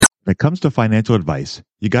When it comes to financial advice,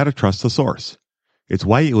 you got to trust the source. It's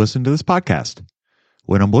why you listen to this podcast.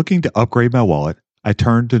 When I'm looking to upgrade my wallet, I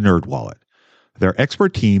turn to NerdWallet. Their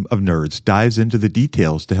expert team of nerds dives into the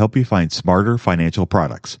details to help you find smarter financial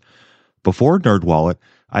products. Before NerdWallet,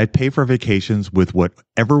 I'd pay for vacations with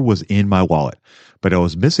whatever was in my wallet, but I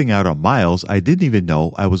was missing out on miles I didn't even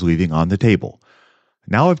know I was leaving on the table.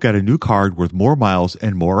 Now I've got a new card worth more miles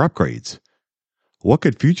and more upgrades. What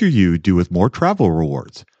could future you do with more travel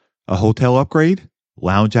rewards? A hotel upgrade?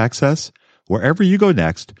 Lounge access? Wherever you go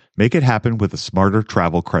next, make it happen with a smarter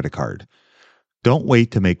travel credit card. Don't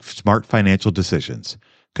wait to make smart financial decisions.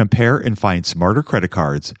 Compare and find smarter credit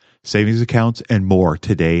cards, savings accounts, and more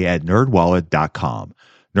today at nerdwallet.com.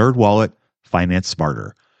 NerdWallet, finance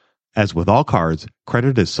smarter. As with all cards,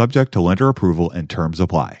 credit is subject to lender approval and terms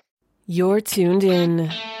apply. You're tuned in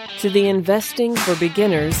to the Investing for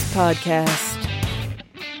Beginners podcast.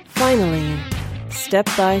 Finally,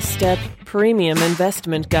 step-by-step premium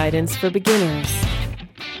investment guidance for beginners.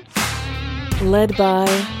 Led by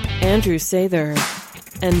Andrew Sather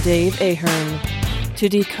and Dave Ahern to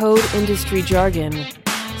decode industry jargon,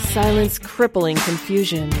 silence crippling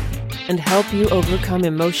confusion, and help you overcome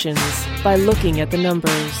emotions by looking at the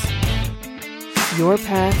numbers. Your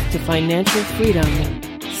path to financial freedom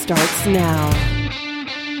starts now.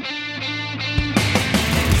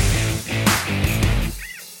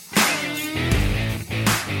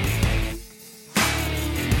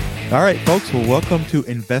 All right, folks. Well, welcome to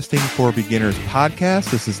Investing for Beginners podcast.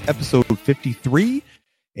 This is episode 53.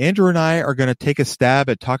 Andrew and I are going to take a stab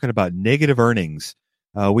at talking about negative earnings.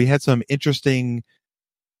 We had some interesting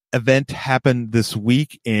event happen this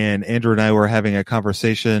week, and Andrew and I were having a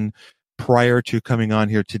conversation prior to coming on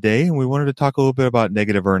here today, and we wanted to talk a little bit about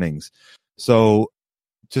negative earnings. So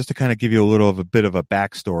just to kind of give you a bit of a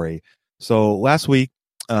backstory. So last week,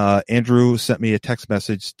 Andrew sent me a text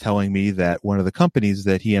message telling me that one of the companies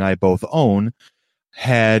that he and I both own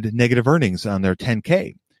had negative earnings on their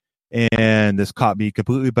 10K. And this caught me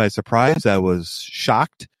completely by surprise. I was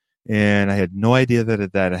shocked and I had no idea that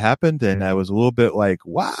it had happened. And I was a little bit like,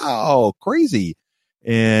 wow, crazy.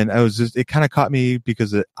 And it kind of caught me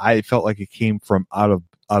because I felt like it came from out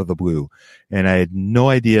of the blue. And I had no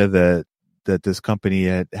idea that this company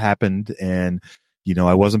had happened. And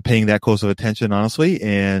I wasn't paying that close of attention, honestly.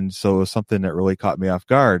 And so it was something that really caught me off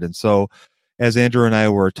guard. And so as Andrew and I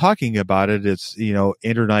were talking about it, it's, Andrew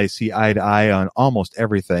and I see eye to eye on almost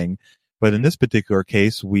everything. But in this particular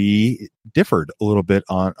case, we differed a little bit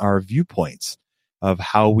on our viewpoints of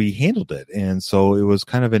how we handled it. And so it was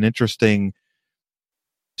kind of an interesting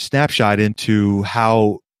snapshot into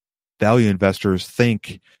how value investors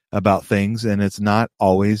think about things. And it's not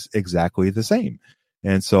always exactly the same.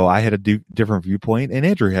 And so I had a different viewpoint and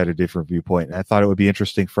Andrew had a different viewpoint. And I thought it would be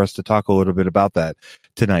interesting for us to talk a little bit about that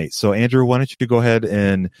tonight. So Andrew, why don't you go ahead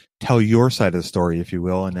and tell your side of the story, if you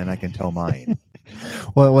will, and then I can tell mine.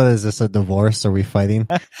 What is this, a divorce? Are we fighting?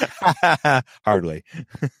 Hardly.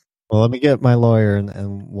 Well, let me get my lawyer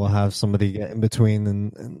and we'll have somebody get in between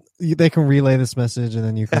and they can relay this message and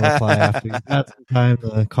then you can reply after you've had some time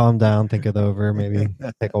to calm down, think it over, maybe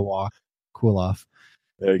take a walk, cool off.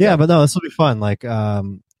 Yeah, but no, this will be fun. Like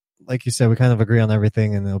you said, we kind of agree on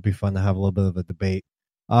everything, and it'll be fun to have a little bit of a debate.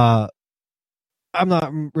 I'm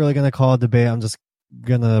not really going to call it a debate. I'm just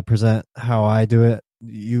going to present how I do it.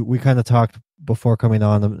 We kind of talked before coming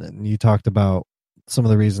on, and you talked about some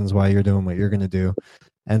of the reasons why you're doing what you're going to do,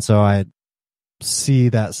 and so I see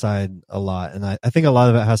that side a lot, and I think a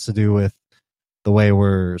lot of it has to do with the way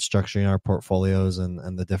we're structuring our portfolios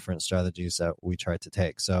and the different strategies that we try to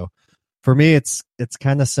take. So for me, it's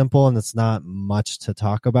kind of simple and it's not much to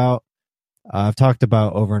talk about. I've talked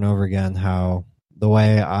about over and over again how the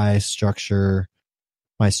way I structure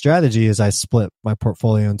my strategy is I split my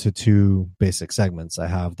portfolio into two basic segments. I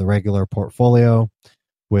have the regular portfolio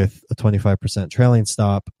with a 25% trailing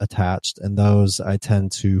stop attached, and those I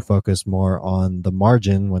tend to focus more on the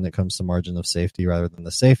margin when it comes to margin of safety rather than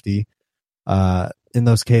the safety. In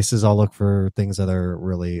those cases, I'll look for things that are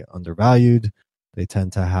really undervalued. They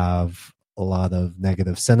tend to have a lot of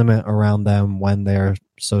negative sentiment around them when they're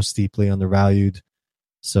so steeply undervalued.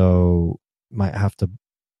 So might have to,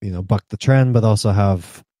 buck the trend, but also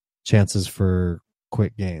have chances for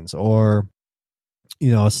quick gains. Or,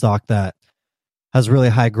 a stock that has really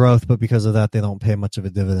high growth, but because of that, they don't pay much of a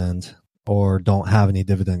dividend or don't have any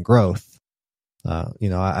dividend growth.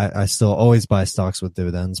 I still always buy stocks with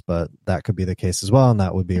dividends, but that could be the case as well. And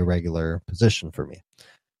that would be a regular position for me.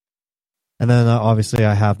 And then obviously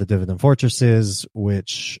I have the dividend fortresses,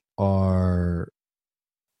 which are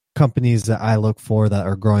companies that I look for that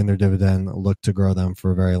are growing their dividend, look to grow them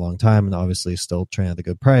for a very long time, and obviously still trade at a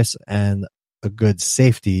good price and a good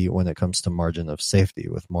safety when it comes to margin of safety,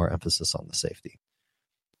 with more emphasis on the safety.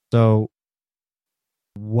 So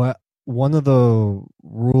one of the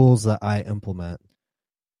rules that I implement,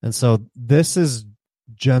 and so this is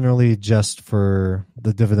generally just for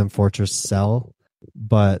the Dividend Fortress sell,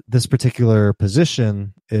 but this particular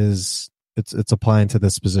position is it's applying to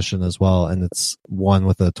this position as well, and it's one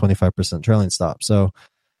with a 25% trailing stop. So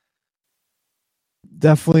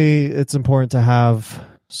definitely it's important to have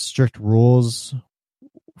strict rules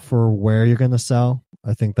for where you're going to sell.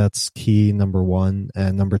 I think that's key, number one.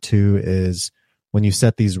 And number two is, when you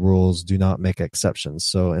set these rules, do not make exceptions.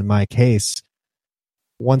 So in my case,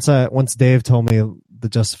 once Dave told me the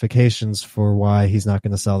justifications for why he's not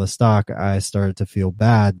going to sell the stock, I started to feel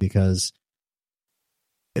bad, because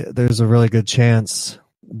there's a really good chance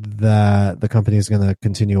that the company is going to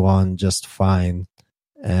continue on just fine,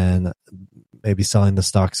 and maybe selling the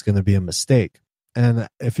stock is going to be a mistake. And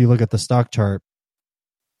if you look at the stock chart,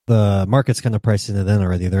 the market's kind of pricing it in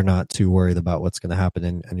already. They're not too worried about what's going to happen,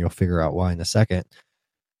 and you'll figure out why in a second.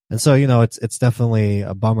 And so, it's definitely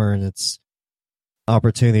a bummer, and it's an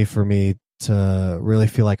opportunity for me to really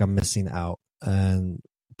feel like I'm missing out. And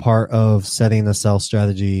part of setting a sell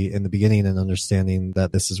strategy in the beginning and understanding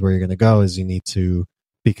that this is where you're going to go is you need to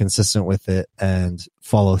be consistent with it and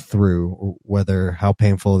follow through, whether how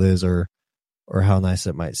painful it is or how nice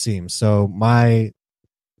it might seem. So my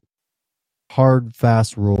hard,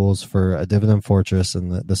 fast rules for a Dividend Fortress,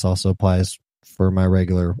 and this also applies for my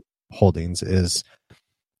regular holdings, is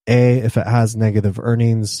if it has negative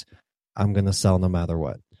earnings, I'm going to sell no matter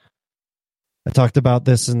what. I talked about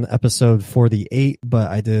this in episode 48,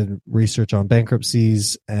 but I did research on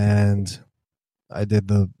bankruptcies, and I did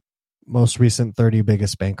the most recent 30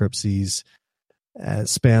 biggest bankruptcies,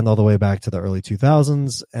 spanned all the way back to the early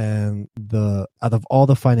 2000s. And out of all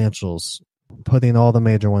the financials, putting all the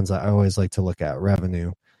major ones that I always like to look at: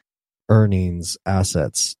 revenue, earnings,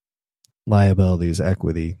 assets, liabilities,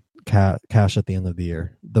 equity, cash at the end of the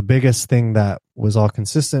year. The biggest thing that was all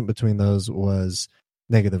consistent between those was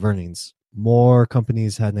negative earnings. More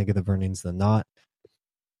companies had negative earnings than not.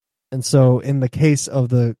 And so in the case of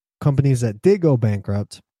the companies that did go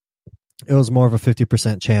bankrupt, it was more of a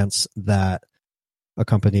 50% chance that a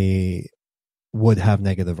company would have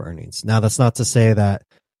negative earnings. Now, that's not to say that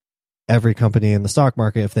every company in the stock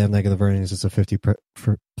market, if they have negative earnings, it's a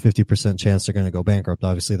 50% chance they're going to go bankrupt.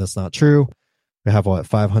 Obviously, that's not true. We have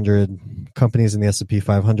 500 companies in the S&P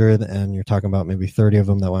 500, and you're talking about maybe 30 of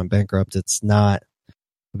them that went bankrupt. It's not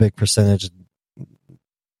a big percentage.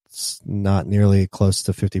 It's not nearly close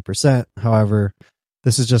to 50%. However,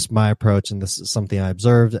 this is just my approach, and this is something I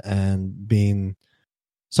observed, and being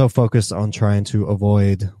so focused on trying to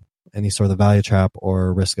avoid any sort of value trap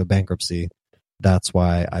or risk of bankruptcy. That's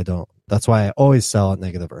why I always sell at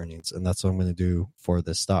negative earnings, and that's what I'm going to do for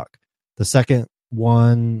this stock. The second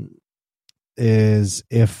one is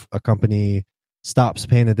if a company stops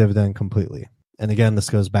paying a dividend completely. And again, this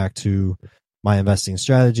goes back to my investing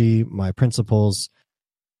strategy, my principles,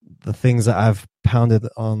 the things that I've pounded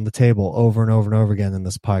on the table over and over and over again in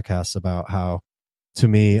this podcast about how, to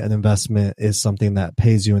me, an investment is something that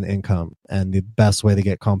pays you an income. And the best way to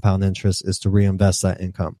get compound interest is to reinvest that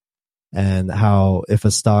income. And how if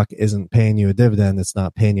a stock isn't paying you a dividend, it's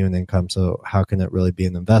not paying you an income. So how can it really be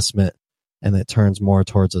an investment? And it turns more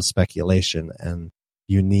towards a speculation. And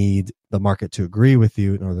you need the market to agree with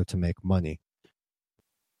you in order to make money.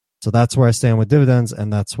 So that's where I stand with dividends,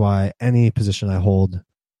 and that's why any position I hold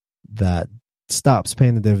that stops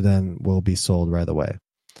paying the dividend will be sold right away.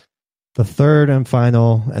 The third and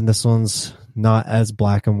final, and this one's not as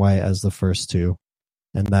black and white as the first two,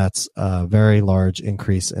 and that's a very large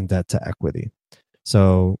increase in debt to equity.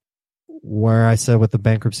 So where I said with the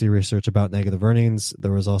bankruptcy research about negative earnings,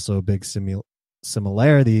 there was also a big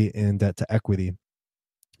similarity in debt to equity.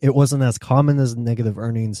 It wasn't as common as negative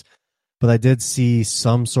earnings, but I did see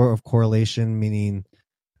some sort of correlation, meaning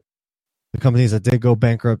the companies that did go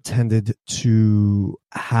bankrupt tended to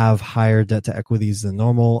have higher debt to equities than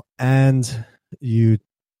normal. And in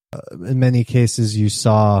many cases, you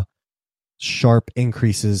saw sharp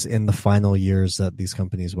increases in the final years that these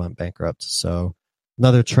companies went bankrupt. So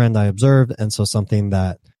another trend I observed, and so something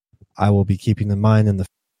that I will be keeping in mind in the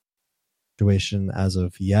situation as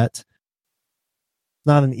of yet.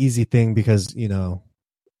 Not an easy thing because,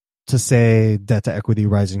 to say debt to equity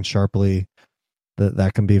rising sharply,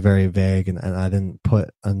 that can be very vague, and I didn't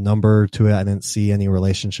put a number to it. I didn't see any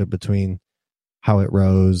relationship between how it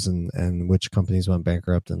rose and which companies went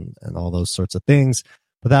bankrupt and all those sorts of things.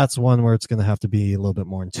 But that's one where it's going to have to be a little bit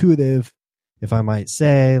more intuitive, if I might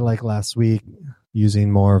say, like last week,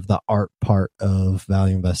 using more of the art part of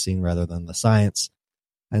value investing rather than the science.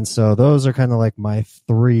 And so those are kind of like my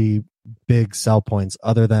three big sell points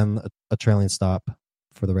other than a trailing stop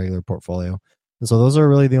for the regular portfolio. And so those are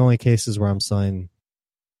really the only cases where I'm selling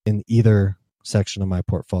in either section of my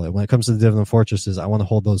portfolio. When it comes to the dividend fortresses, I want to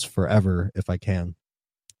hold those forever if I can.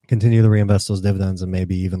 Continue to reinvest those dividends and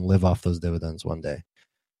maybe even live off those dividends one day.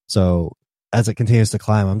 So as it continues to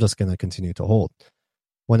climb, I'm just going to continue to hold.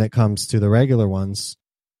 When it comes to the regular ones,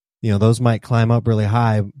 those might climb up really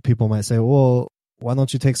high. People might say, well, why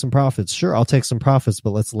don't you take some profits? Sure, I'll take some profits,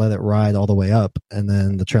 but let's let it ride all the way up. And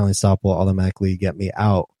then the trailing stop will automatically get me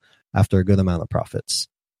out after a good amount of profits.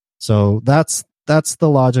 So that's the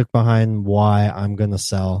logic behind why I'm going to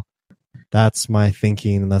sell. That's my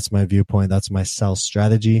thinking, and that's my viewpoint. That's my sell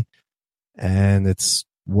strategy. And it's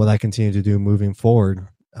what I continue to do moving forward.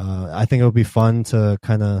 I think it would be fun to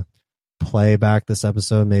kind of play back this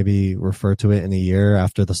episode, maybe refer to it in a year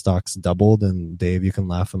after the stocks doubled. And Dave, you can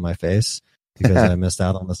laugh in my face because I missed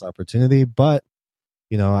out on this opportunity. But,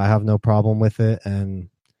 I have no problem with it. And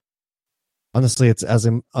honestly, it's as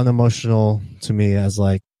unemotional to me as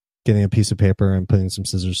like getting a piece of paper and putting some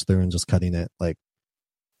scissors through and just cutting it. Like,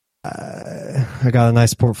 I got a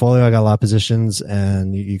nice portfolio. I got a lot of positions,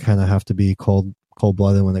 and you kind of have to be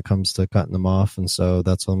cold-blooded when it comes to cutting them off. And so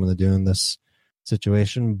that's what I'm going to do in this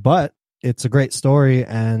situation. But it's a great story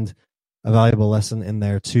and a valuable lesson in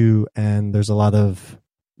there too. And there's a lot of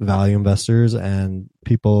value investors and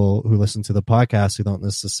people who listen to the podcast who don't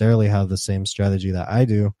necessarily have the same strategy that I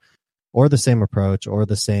do, or the same approach, or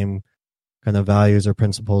the same kind of values or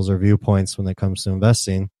principles or viewpoints when it comes to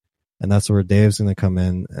investing. And that's where Dave's going to come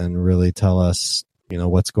in and really tell us,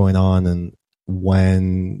 what's going on and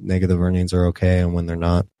when negative earnings are okay and when they're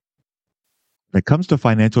not. When it comes to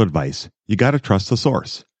financial advice, you got to trust the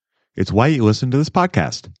source. It's why you listen to this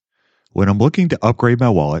podcast. When I'm looking to upgrade my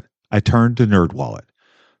wallet, I turn to NerdWallet.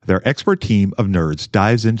 Their expert team of nerds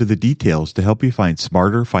dives into the details to help you find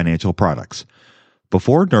smarter financial products.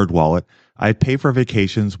 Before NerdWallet, I'd pay for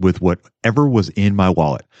vacations with whatever was in my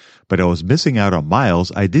wallet, but I was missing out on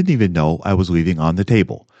miles I didn't even know I was leaving on the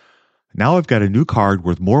table. Now I've got a new card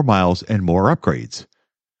with more miles and more upgrades.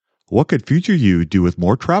 What could future you do with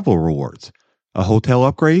more travel rewards? A hotel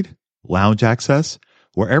upgrade? Lounge access?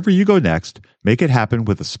 Wherever you go next, make it happen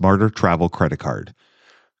with a smarter travel credit card.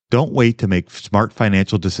 Don't wait to make smart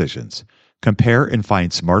financial decisions. Compare and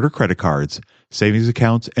find smarter credit cards, savings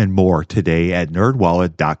accounts, and more today at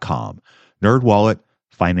nerdwallet.com. NerdWallet,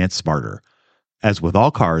 finance smarter. As with all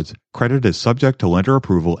cards, credit is subject to lender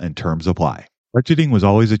approval and terms apply. Budgeting was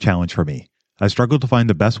always a challenge for me. I struggled to find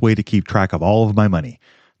the best way to keep track of all of my money,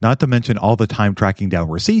 not to mention all the time tracking down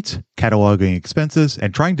receipts, cataloging expenses,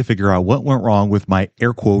 and trying to figure out what went wrong with my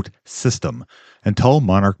air quote system until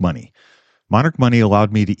Monarch Money. Monarch Money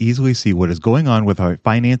allowed me to easily see what is going on with my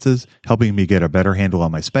finances, helping me get a better handle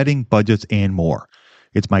on my spending, budgets, and more.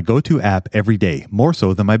 It's my go-to app every day, more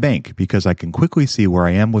so than my bank, because I can quickly see where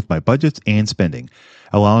I am with my budgets and spending,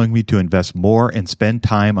 allowing me to invest more and spend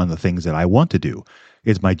time on the things that I want to do.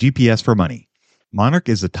 It's my GPS for money. Monarch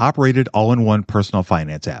is the top-rated all-in-one personal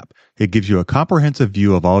finance app. It gives you a comprehensive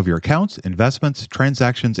view of all of your accounts, investments,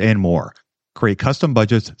 transactions, and more. Create custom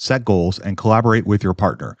budgets, set goals, and collaborate with your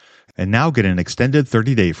partner. And now get an extended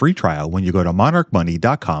 30-day free trial when you go to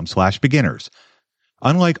monarchmoney.com/beginners.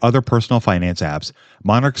 Unlike other personal finance apps,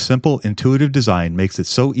 Monarch's simple, intuitive design makes it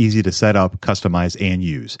so easy to set up, customize, and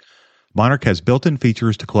use. Monarch has built-in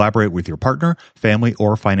features to collaborate with your partner, family,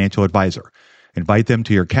 or financial advisor. Invite them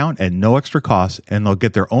to your account at no extra cost, and they'll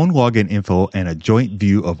get their own login info and a joint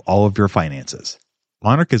view of all of your finances.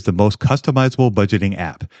 Monarch is the most customizable budgeting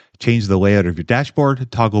app. Change the layout of your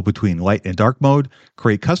dashboard, toggle between light and dark mode,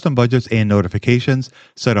 create custom budgets and notifications,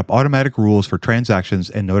 set up automatic rules for transactions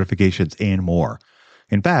and notifications, and more.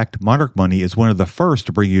 In fact, Monarch Money is one of the first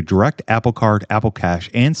to bring you direct Apple Card, Apple Cash,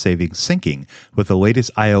 and savings syncing with the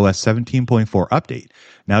latest iOS 17.4 update.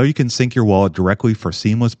 Now you can sync your wallet directly for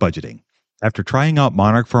seamless budgeting. After trying out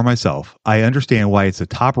Monarch for myself, I understand why it's a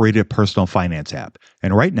top-rated personal finance app.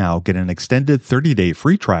 And right now, get an extended 30-day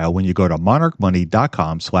free trial when you go to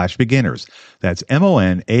monarchmoney.com/beginners. That's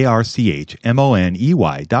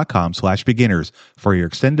monarchmoney.com/beginners for your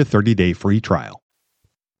extended 30-day free trial.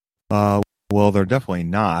 Well, they're definitely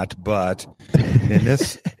not, but in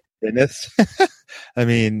this, I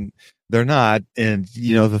mean, they're not. And,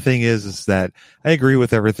 the thing is that I agree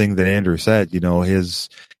with everything that Andrew said.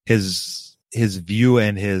 His view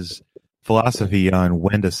and his philosophy on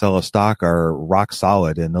when to sell a stock are rock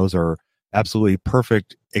solid, and those are absolutely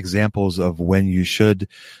perfect examples of when you should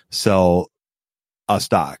sell a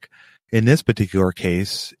stock. In this particular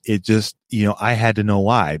case, it just, I had to know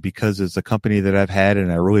why, because it's a company that I've had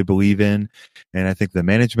and I really believe in. And I think the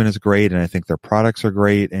management is great and I think their products are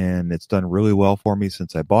great and it's done really well for me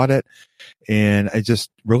since I bought it. And it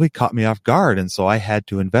just really caught me off guard. And so I had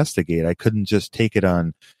to investigate. I couldn't just take it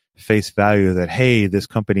on face value that, hey, this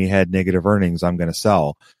company had negative earnings, I'm going to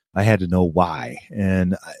sell. I had to know why.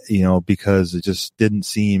 And, because it just didn't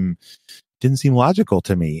seem logical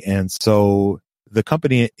to me. And so the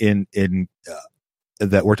company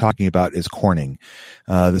that we're talking about is Corning.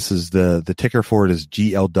 This is the ticker for it is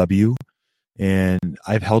GLW, and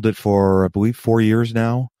I've held it for, I believe, 4 years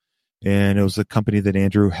now. And it was a company that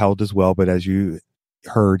Andrew held as well. But as you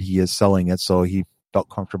heard, he is selling it, so he felt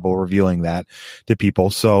comfortable revealing that to people.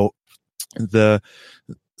 So kind of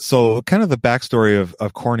the backstory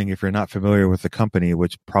of Corning, if you're not familiar with the company,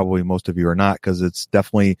 which probably most of you are not, because it's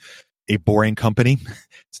definitely a boring company.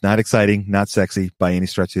 It's not exciting, not sexy by any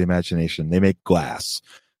stretch of the imagination. They make glass.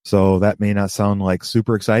 So that may not sound like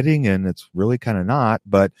super exciting, and it's really kind of not,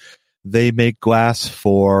 but they make glass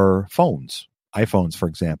for phones, iPhones, for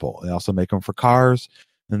example. They also make them for cars,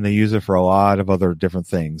 and they use it for a lot of other different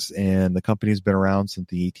things. And the company's been around since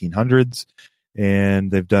the 1800s,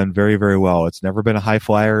 and they've done very, very well. It's never been a high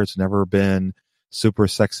flyer. It's never been super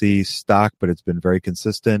sexy stock, but it's been very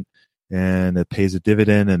consistent. And it pays a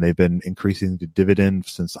dividend, and they've been increasing the dividend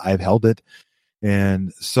since I've held it.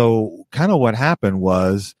 And so kind of what happened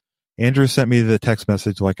was Andrew sent me the text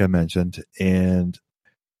message, like I mentioned. And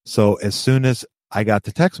so as soon as I got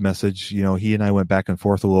the text message, he and I went back and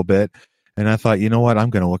forth a little bit. And I thought, you know what, I'm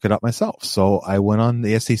going to look it up myself. So I went on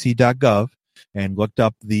the SEC.gov and looked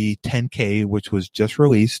up the 10K, which was just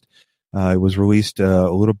released. It was released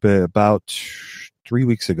a little bit about 3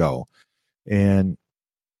 weeks ago. And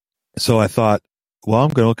so I thought, well,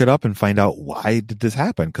 I'm going to look it up and find out why did this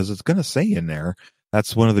happen, because it's going to say in there.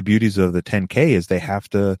 That's one of the beauties of the 10K is they have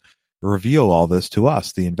to reveal all this to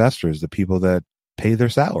us, the investors, the people that pay their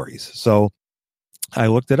salaries. So I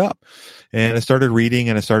looked it up and I started reading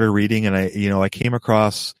and I came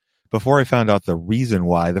across, before I found out the reason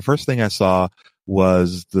why, the first thing I saw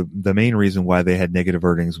was the main reason why they had negative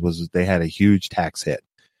earnings was they had a huge tax hit.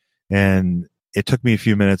 And it took me a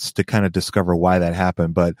few minutes to kind of discover why that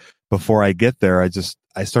happened. But before I get there,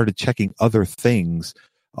 I started checking other things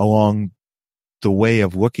along the way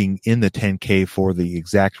of looking in the 10K for the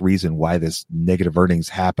exact reason why this negative earnings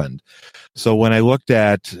happened. So when I looked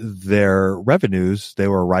at their revenues, they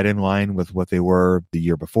were right in line with what they were the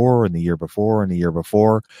year before and the year before and the year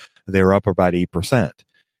before. They were up about 8%,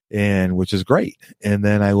 and which is great. And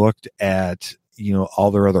then I looked at, all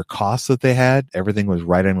their other costs that they had. Everything was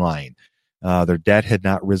right in line. Their debt had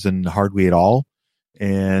not risen hardly at all.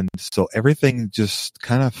 And so everything just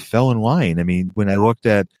kind of fell in line. I mean, when I looked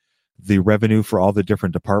at the revenue for all the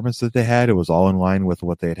different departments that they had, it was all in line with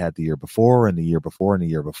what they had the year before and the year before and the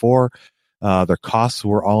year before. Their costs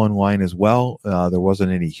were all in line as well. There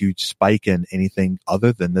wasn't any huge spike in anything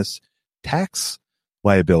other than this tax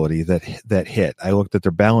liability that hit. I looked at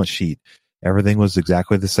their balance sheet. Everything was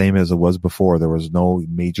exactly the same as it was before. There was no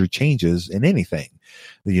major changes in anything.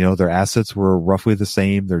 Their assets were roughly the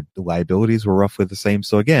same. Their liabilities were roughly the same.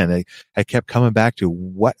 So again, I kept coming back to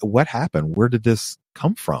what happened? Where did this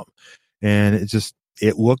come from? And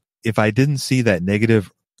it looked, if I didn't see that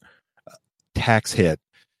negative tax hit,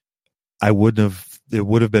 it would have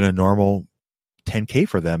been a normal 10K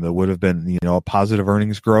for them. It would have been, a positive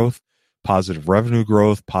earnings growth, positive revenue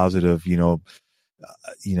growth, positive,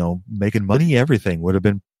 making money, everything would have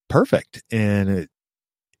been perfect. And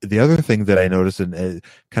the other thing that I noticed, and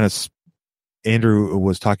kind of Andrew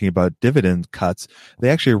was talking about dividend cuts, they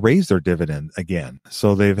actually raised their dividend again.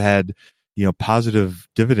 So they've had, positive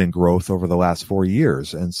dividend growth over the last 4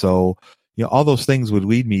 years. And so, all those things would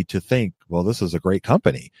lead me to think, well, this is a great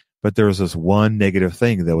company. But there was this one negative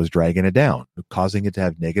thing that was dragging it down, causing it to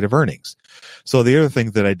have negative earnings. So the other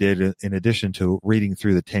thing that I did, in addition to reading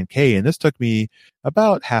through the 10K, and this took me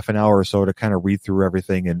about half an hour or so to kind of read through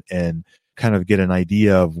everything and kind of get an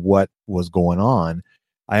idea of what was going on,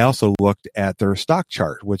 I also looked at their stock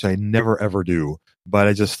chart, which I never ever do. But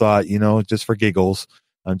I just thought, just for giggles,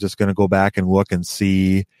 I'm just going to go back and look and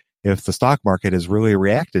see if the stock market has really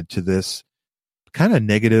reacted to this kind of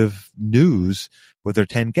negative news with their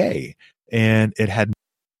 10K, and it hadn't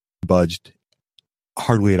budged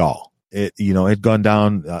hardly at all. It had gone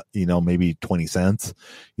down, maybe 20 cents,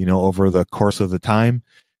 over the course of the time.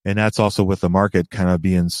 And that's also with the market kind of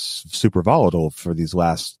being super volatile for these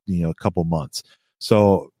last, couple months.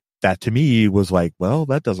 So that to me was like, well,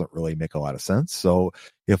 that doesn't really make a lot of sense. So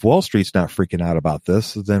if Wall Street's not freaking out about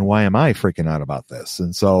this, then why am I freaking out about this?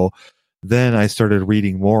 And so then I started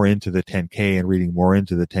reading more into the 10K and reading more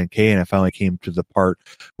into the 10K. And I finally came to the part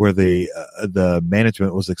where the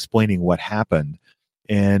management was explaining what happened.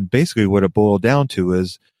 And basically what it boiled down to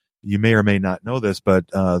is, you may or may not know this, but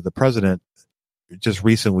the president just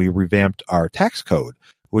recently revamped our tax code,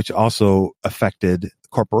 which also affected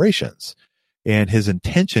corporations. And his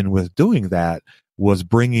intention with doing that was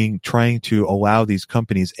trying to allow these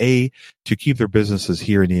companies, to keep their businesses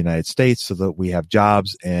here in the United States so that we have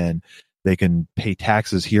jobs and they can pay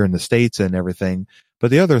taxes here in the States and everything.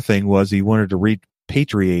 But the other thing was he wanted to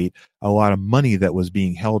repatriate a lot of money that was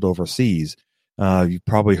being held overseas. You've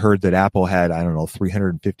probably heard that Apple had, I don't know,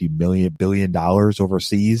 $350 billion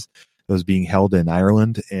overseas that was being held in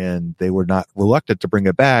Ireland, and they were not reluctant to bring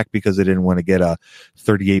it back because they didn't want to get a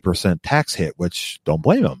 38% tax hit, which don't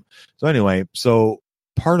blame them. So anyway,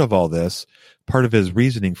 part of all this, part of his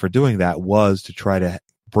reasoning for doing that was to try to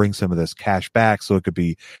bring some of this cash back so it could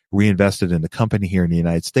be reinvested in the company here in the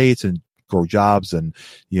United States and grow jobs and,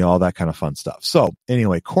 all that kind of fun stuff. So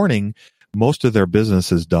anyway, Corning, most of their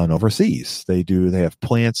business is done overseas. They have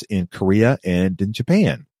plants in Korea and in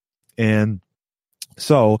Japan. And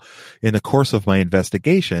so in the course of my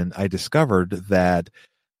investigation, I discovered that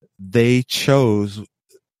they chose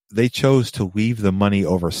to leave the money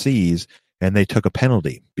overseas, and they took a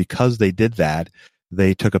penalty. Because they did that,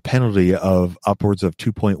 they took a penalty of upwards of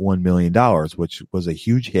 $2.1 million, which was a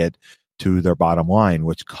huge hit to their bottom line,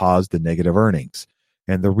 which caused the negative earnings.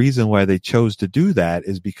 And the reason why they chose to do that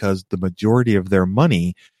is because the majority of their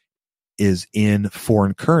money is in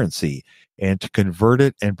foreign currency. And to convert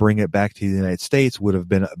it and bring it back to the United States would have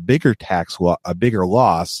been a bigger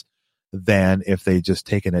loss than if they just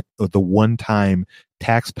taken the one-time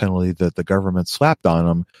tax penalty that the government slapped on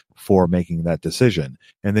them for making that decision.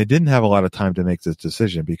 And they didn't have a lot of time to make this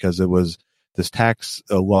decision because this tax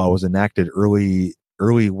law was enacted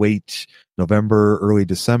late November, early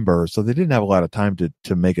December. So they didn't have a lot of time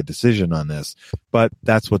to make a decision on this, but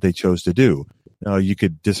that's what they chose to do. You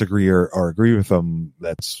could disagree or agree with them.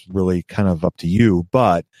 That's really kind of up to you.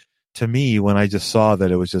 But to me, when I just saw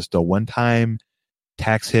that it was just a one-time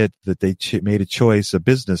tax hit, that they made a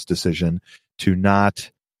business decision to not,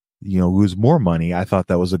 lose more money, I thought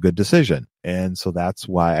that was a good decision. And so that's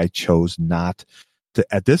why I chose not to,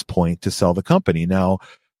 at this point, to sell the company. Now,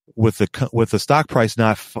 with the stock price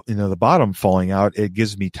not, the bottom falling out, it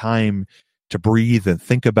gives me time to breathe and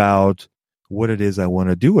think about what it is I want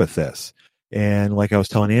to do with this. And like I was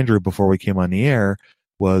telling Andrew before we came on the air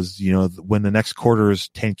was, when the next quarter's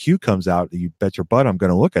 10Q comes out, you bet your butt I'm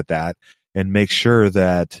going to look at that and make sure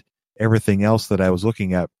that everything else that I was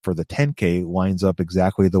looking at for the 10K lines up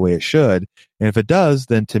exactly the way it should. And if it does,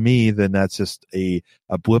 then to me, then that's just a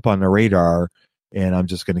blip on the radar, and I'm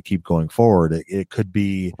just going to keep going forward. It could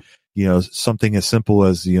be, something as simple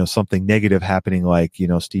as, something negative happening, like,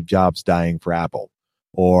 Steve Jobs dying for Apple,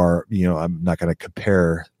 or, I'm not going to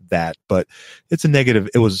compare that, but it's a negative.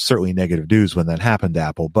 It was certainly negative news when that happened to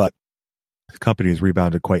Apple, but the company has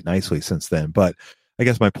rebounded quite nicely since then. But I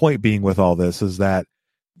guess my point being with all this is that,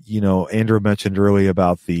 Andrew mentioned earlier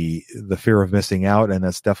about the fear of missing out, and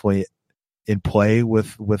that's definitely in play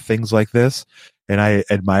with things like this. And I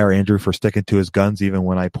admire Andrew for sticking to his guns, even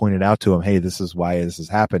when I pointed out to him, hey, this is why this is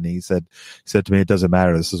happening. He said to me, it doesn't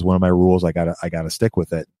matter. This is one of my rules. I gotta stick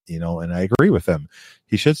with it, and I agree with him.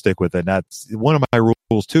 He should stick with it. That's one of my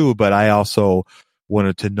rules too, but I also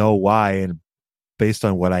wanted to know why. And based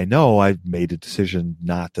on what I know, I've made a decision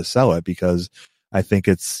not to sell it because I think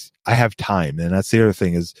I have time. And that's the other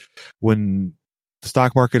thing is when the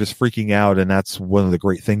stock market is freaking out. And that's one of the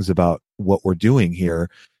great things about what we're doing here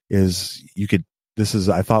is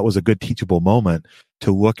I thought was a good teachable moment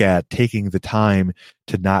to look at taking the time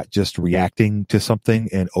to not just reacting to something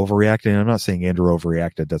and overreacting. I'm not saying Andrew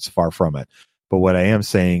overreacted. That's far from it. But what I am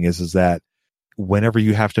saying is that whenever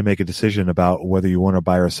you have to make a decision about whether you want to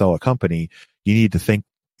buy or sell a company, you need to think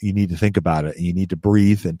about it. You need to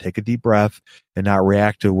breathe and take a deep breath and not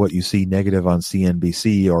react to what you see negative on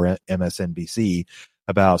CNBC or MSNBC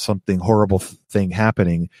about something horrible thing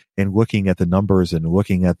happening, and looking at the numbers and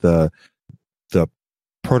looking at the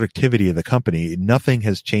productivity of the company. Nothing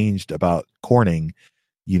has changed about Corning,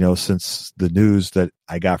 since the news that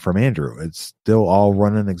I got from Andrew. It's still all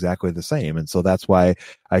running exactly the same. And so that's why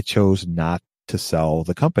I chose not to sell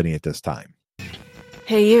the company at this time.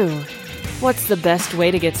 Hey you, what's the best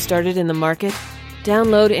way to get started in the market?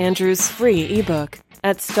 Download Andrew's free ebook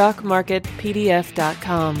at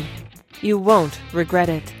stockmarketpdf.com. You won't regret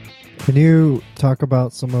it. Can you talk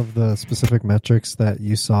about some of the specific metrics that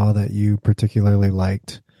you saw that you particularly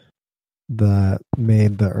liked that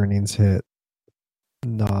made the earnings hit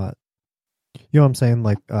not, you know what I'm saying?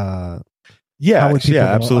 Like, how would people know,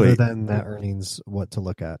 absolutely. other than net earnings, what to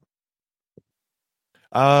look at?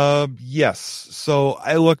 Yes. So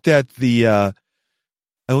I looked at the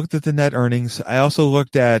net earnings. I also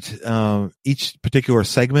looked at each particular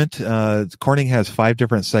segment. Corning has 5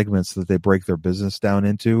 different segments that they break their business down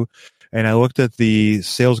into, and I looked at the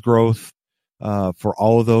sales growth for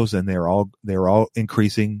all of those, and they're all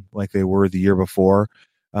increasing like they were the year before.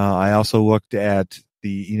 I also looked at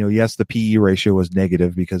the PE ratio was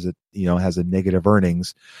negative because it has a negative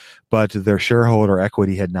earnings, but their shareholder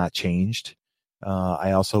equity had not changed.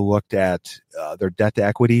 I also looked at their debt to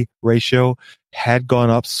equity ratio had gone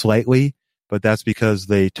up slightly, but that's because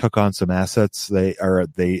they took on some assets. They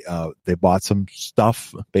bought some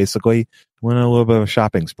stuff, basically went on a little bit of a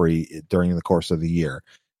shopping spree during the course of the year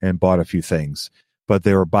and bought a few things, but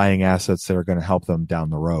they were buying assets that are going to help them down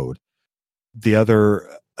the road. The other,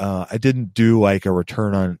 I didn't do like a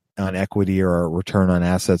return on equity or a return on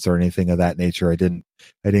assets or anything of that nature. I didn't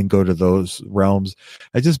go to those realms.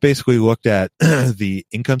 I just basically looked at the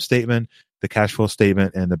income statement, the cash flow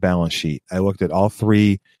statement, and the balance sheet. I looked at all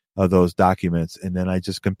 3 of those documents, and then I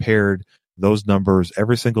just compared those numbers,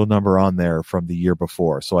 every single number on there from the year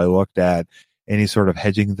before. So I looked at any sort of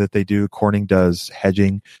hedging that they do. Corning does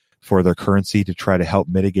hedging for their currency to try to help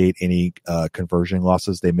mitigate any conversion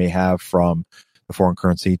losses they may have from the foreign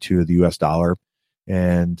currency to the US dollar.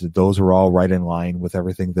 And those were all right in line with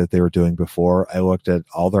everything that they were doing before. I looked at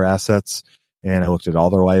all their assets and I looked at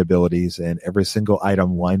all their liabilities, and every single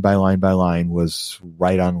item line by line by line was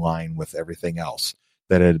right on line with everything else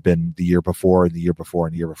that had been the year before and the year before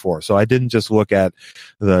and the year before. So I didn't just look at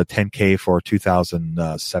the 10K for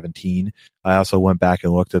 2017. I also went back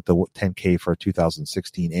and looked at the 10K for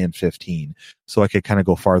 2016 and 15. So I could kind of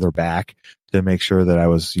go farther back to make sure that I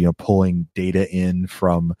was, pulling data in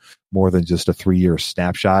from more than just a 3-year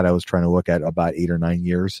snapshot. I was trying to look at about 8 or 9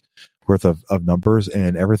 years worth of numbers,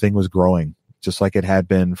 and everything was growing just like it had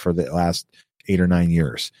been for the last 8 or 9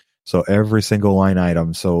 years. So every single line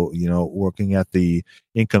item. So, looking at the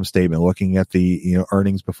income statement, looking at the,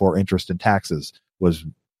 earnings before interest and taxes was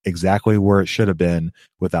exactly where it should have been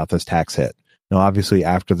without this tax hit. Now, obviously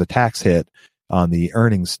after the tax hit on the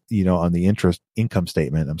earnings, on the income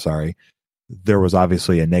statement, there was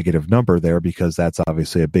obviously a negative number there because that's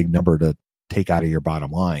obviously a big number to take out of your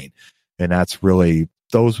bottom line. And that's really,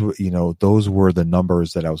 those were the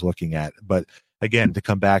numbers that I was looking at. But again, to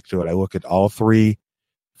come back to it, I look at all 3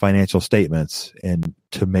 financial statements and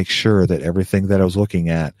to make sure that everything that I was looking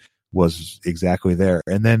at was exactly there.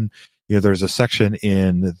 And then, there's a section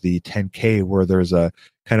in the 10K where there's a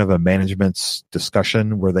kind of a management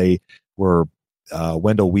discussion where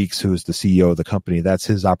Wendell Weeks, who is the CEO of the company, that's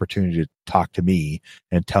his opportunity to talk to me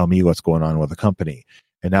and tell me what's going on with the company.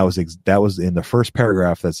 And that was in the first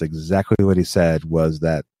paragraph. That's exactly what he said, was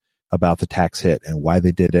that about the tax hit and why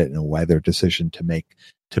they did it and why their decision to make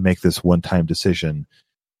this one-time decision.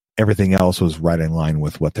 Everything else was right in line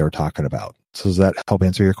with what they were talking about. So does that help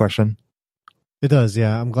answer your question? It does,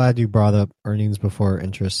 yeah. I'm glad you brought up earnings before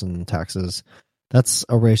interest and taxes. That's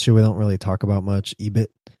a ratio we don't really talk about much, EBIT,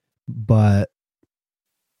 but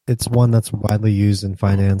it's one that's widely used in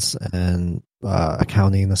finance and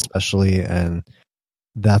accounting especially, and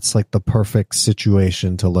that's like the perfect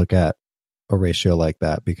situation to look at a ratio like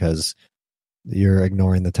that because you're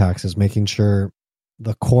ignoring the taxes, making sure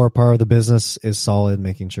the core part of the business is solid,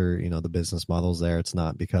 making sure, the business model's there. It's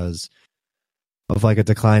not because of like a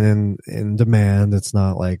decline in demand. It's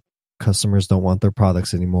not like customers don't want their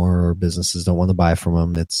products anymore or businesses don't want to buy from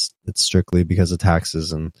them. It's strictly because of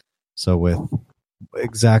taxes. And so with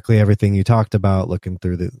exactly everything you talked about, looking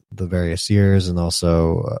through the various years and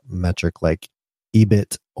also a metric like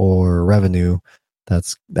EBIT or revenue,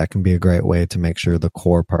 that can be a great way to make sure the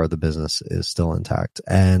core part of the business is still intact.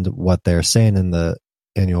 And what they're saying in the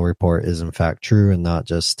annual report is in fact true and not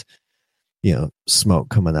just, smoke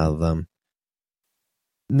coming out of them.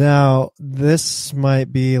 Now, this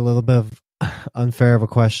might be a little bit of unfair of a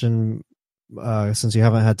question since you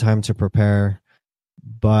haven't had time to prepare,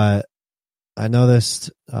 but I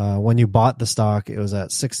noticed when you bought the stock, it was at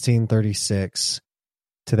 16.36.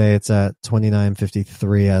 Today it's at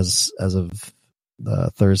 29.53 as of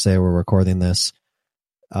Thursday we're recording this.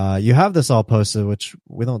 You have this all posted, which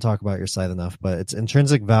we don't talk about your site enough, but it's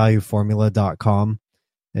intrinsicvalueformula.com,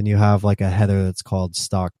 and you have like a header that's called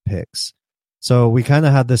stock picks. So we kind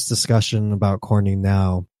of had this discussion about Corning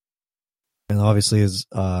now, and obviously is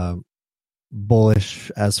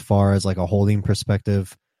bullish as far as like a holding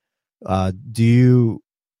perspective. Would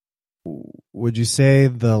you say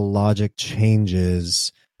the logic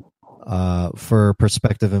changes for a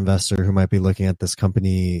prospective investor who might be looking at this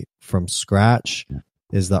company from scratch?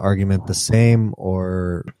 Is the argument the same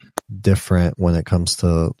or different when it comes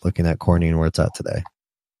to looking at Corning where it's at today?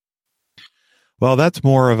 Well, that's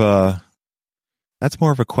more of a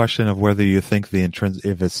question of whether you think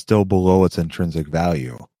if it's still below its intrinsic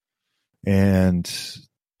value. And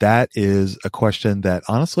that is a question that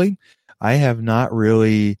honestly, I have not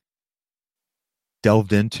really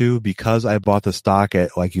delved into, because I bought the stock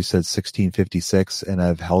at, like you said, $16.56, and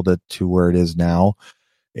I've held it to where it is now.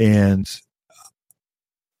 And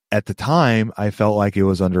at the time, I felt like it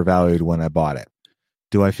was undervalued when I bought it.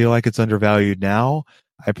 Do I feel like it's undervalued now?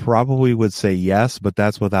 I probably would say yes, but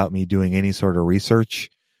that's without me doing any sort of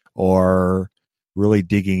research or really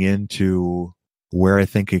digging into where I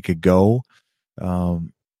think it could go.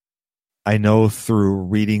 I know through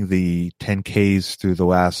reading the 10Ks through the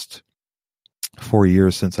last 4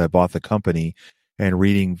 years since I bought the company and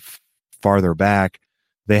reading farther back,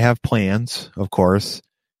 they have plans, of course,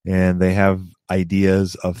 and they have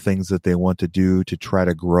ideas of things that they want to do to try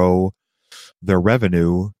to grow their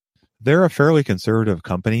revenue. They're a fairly conservative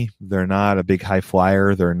company. They're not a big high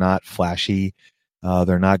flyer. They're not flashy.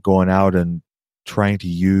 They're not going out and trying to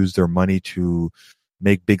use their money to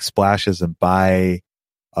make big splashes and buy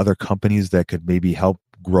other companies that could maybe help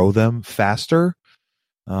grow them faster.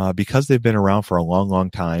 Because they've been around for a long, long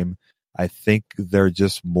time, I think they're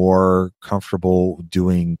just more comfortable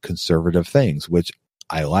doing conservative things, which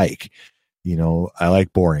I like. I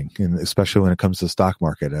like boring, and especially when it comes to the stock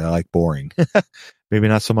market, I like boring. Maybe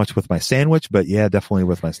not so much with my sandwich, but yeah, definitely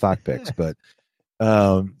with my stock picks. But,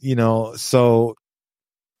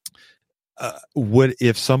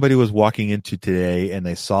 if somebody was walking into today and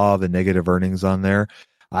they saw the negative earnings on there,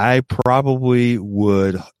 I probably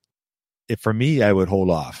would, for me, I would hold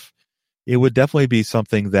off. It would definitely be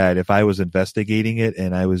something that if I was investigating it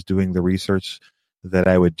and I was doing the research that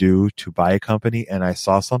I would do to buy a company and I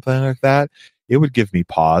saw something like that, it would give me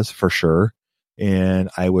pause for sure. And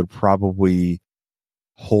I would probably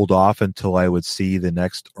hold off until I would see the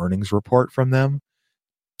next earnings report from them,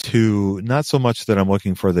 to not so much that I'm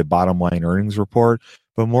looking for the bottom line earnings report,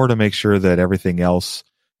 but more to make sure that everything else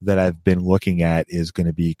that I've been looking at is going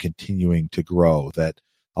to be continuing to grow, that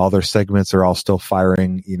all their segments are all still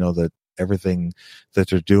firing, that everything that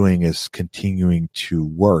they're doing is continuing to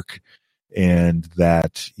work, and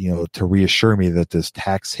that, to reassure me that this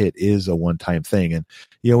tax hit is a one-time thing. And,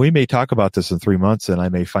 we may talk about this in 3 months and I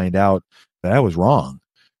may find out that I was wrong.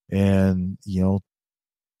 And,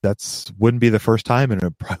 that's wouldn't be the first time, and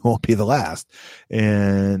it probably won't be the last.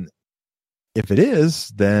 And if it is,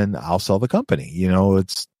 then I'll sell the company.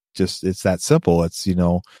 It's that simple. It's,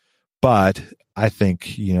 but I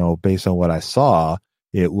think, based on what I saw,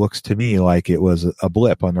 it looks to me like it was a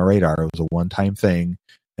blip on the radar. It was a one-time thing.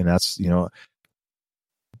 And that's,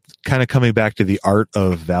 kind of coming back to the art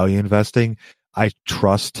of value investing. I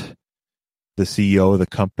trust the CEO of the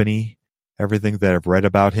company. Everything that I've read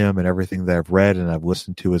about him and everything that I've read, and I've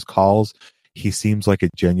listened to his calls, he seems like a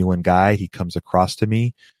genuine guy. He comes across to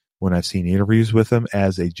me when I've seen interviews with him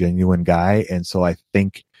as a genuine guy. And so I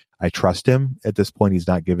think I trust him. At this point, he's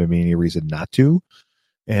not giving me any reason not to.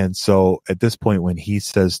 And so at this point, when he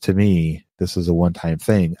says to me, this is a one-time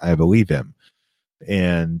thing, I believe him.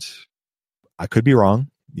 And I could be wrong,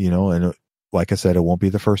 and like I said, it won't be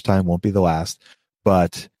the first time, won't be the last,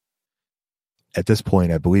 but at this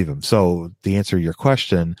point, I believe him. So the answer to your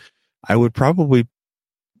question, I would probably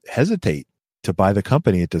hesitate to buy the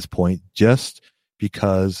company at this point, just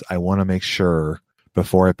because I want to make sure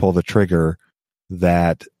before I pull the trigger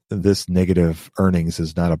that this negative earnings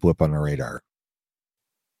is not a blip on the radar.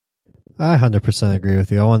 I 100% agree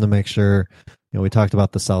with you. I want to make sure, we talked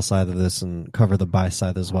about the sell side of this and cover the buy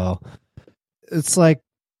side as well. It's like,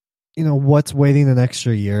 what's waiting an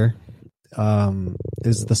extra year?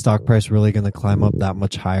 Is the stock price really going to climb up that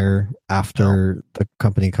much higher after the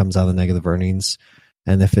company comes out of negative earnings?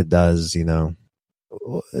 And if it does,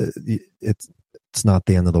 it's not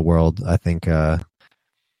the end of the world. I think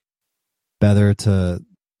better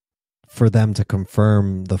for them to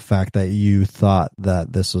confirm the fact that you thought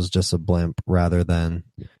that this was just a blimp, rather than,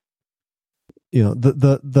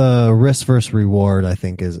 the risk versus reward, I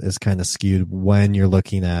think is kind of skewed when you're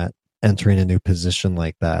looking at entering a new position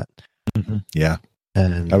like that. Mm-hmm. Yeah.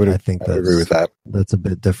 And I think I agree with that. That's a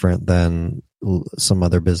bit different than some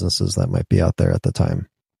other businesses that might be out there at the time.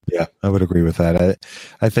 Yeah, I would agree with that.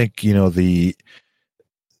 I think, the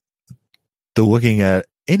looking at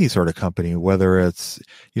any sort of company, whether it's,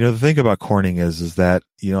 the thing about Corning is that,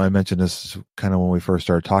 I mentioned this kind of when we first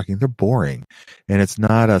started talking, they're boring, and it's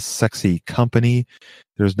not a sexy company.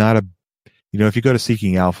 There's not a, if you go to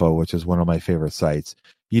Seeking Alpha, which is one of my favorite sites,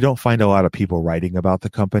 you don't find a lot of people writing about the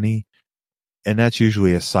company. And that's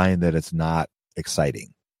usually a sign that it's not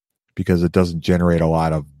exciting because it doesn't generate a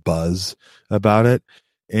lot of buzz about it.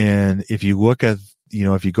 And if you look at,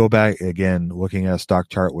 if you go back again, looking at a stock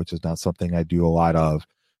chart, which is not something I do a lot of,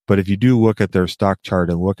 but if you do look at their stock chart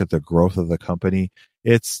and look at the growth of the company,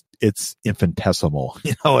 it's infinitesimal.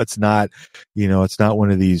 It's not, it's not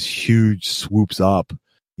one of these huge swoops up,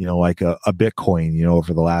 like a Bitcoin,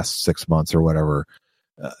 over the last 6 months or whatever.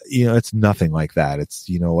 It's nothing like that. It's,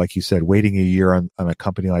 like you said, waiting a year on a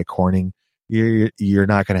company like Corning, you're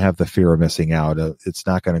not going to have the fear of missing out. It's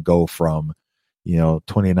not going to go from,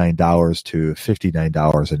 $29 to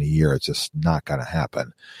 $59 in a year. It's just not going to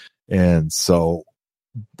happen. And so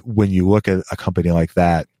when you look at a company like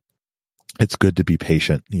that, it's good to be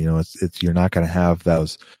patient. It's you're not going to have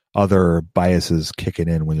those other biases kicking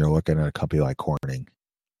in when you're looking at a company like Corning.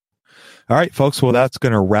 All right, folks. Well, that's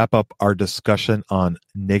going to wrap up our discussion on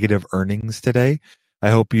negative earnings today. I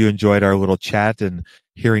hope you enjoyed our little chat and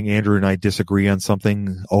hearing Andrew and I disagree on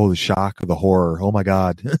something. Oh, the shock, the horror. Oh my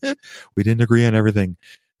God. We didn't agree on everything.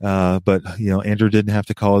 But Andrew didn't have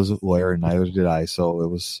to call his lawyer and neither did I. So it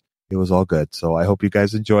was all good. So I hope you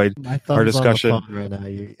guys enjoyed our discussion. On the phone right now.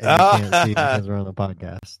 You can't see because we're on the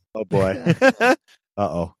podcast. Oh boy.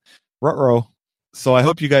 Uh-oh. Ruh-roh. So I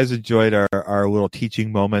hope you guys enjoyed our little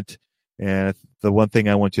teaching moment. And the one thing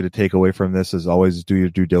I want you to take away from this is always do your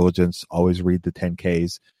due diligence. Always read the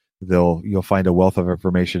 10Ks. You'll find a wealth of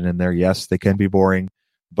information in there. Yes, they can be boring,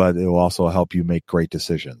 but it will also help you make great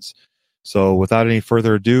decisions. So without any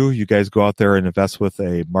further ado, you guys go out there and invest with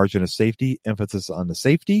a margin of safety, emphasis on the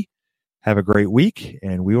safety. Have a great week,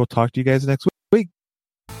 and we will talk to you guys next week.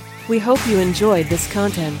 We hope you enjoyed this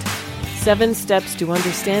content. 7 Steps to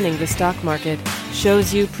Understanding the Stock Market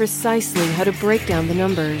shows you precisely how to break down the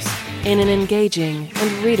numbers in an engaging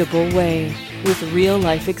and readable way with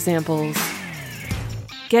real-life examples.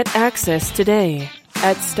 Get access today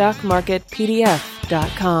at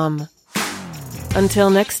stockmarketpdf.com. Until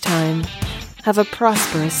next time, have a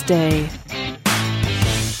prosperous day.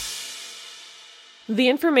 The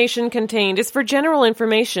information contained is for general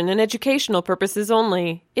information and educational purposes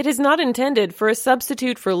only. It is not intended for a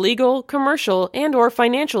substitute for legal, commercial, and/or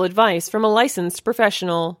financial advice from a licensed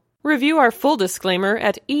professional. Review our full disclaimer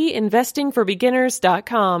at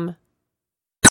einvestingforbeginners.com.